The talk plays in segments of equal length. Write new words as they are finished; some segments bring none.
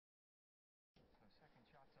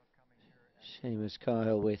Seamus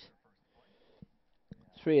Kyle with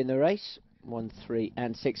 3 in the race. 1, 3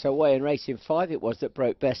 and 6 away, and racing 5 it was that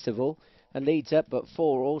broke best of all and leads up, but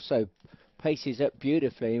 4 also paces up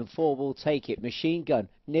beautifully, and 4 will take it. Machine Gun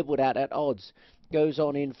nibbled out at odds, goes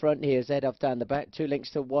on in front here, Z off down the back, 2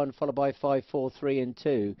 lengths to 1, followed by 5, 4, 3 and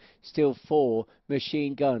 2. Still 4,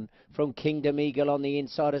 Machine Gun from Kingdom Eagle on the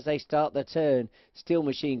inside as they start the turn. Still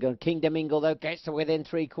Machine Gun. Kingdom Eagle though gets to within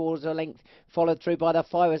 3/4 of a length, followed through by the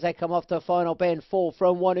 5 as they come off the final bend. 4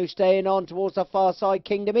 from 1 who's staying on towards the far side.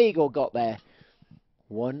 Kingdom Eagle got there.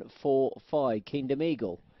 1, 4, 5. Kingdom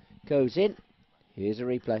Eagle goes in. Here's a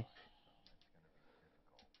replay.